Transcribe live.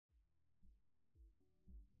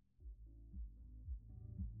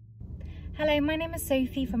Hello, my name is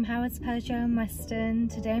Sophie from Howard's Peugeot in Weston.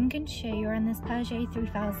 Today I'm going to show you around this Peugeot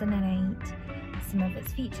 3008. Some of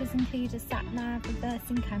its features include a sat-nav,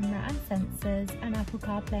 reversing camera and sensors, and Apple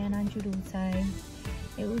CarPlay and Android Auto.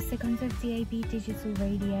 It also comes with DAB digital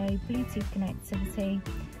radio, Bluetooth connectivity,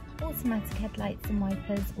 automatic headlights and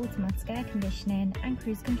wipers, automatic air conditioning and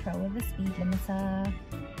cruise control with a speed limiter.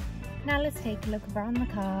 Now let's take a look around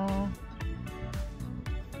the car.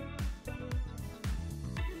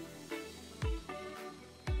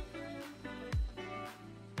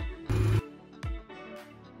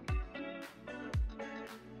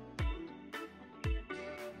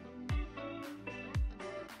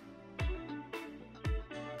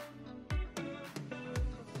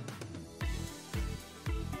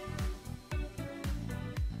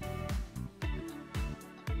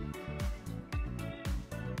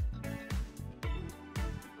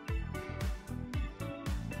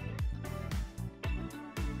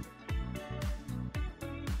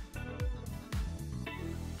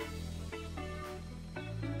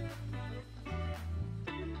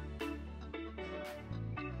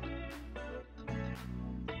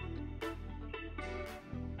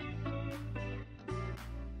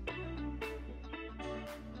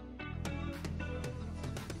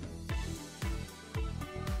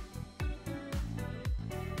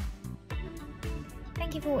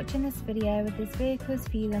 Thank you for watching this video. If this vehicle is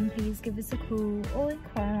for you, then please give us a call or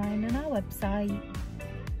inquire on our website.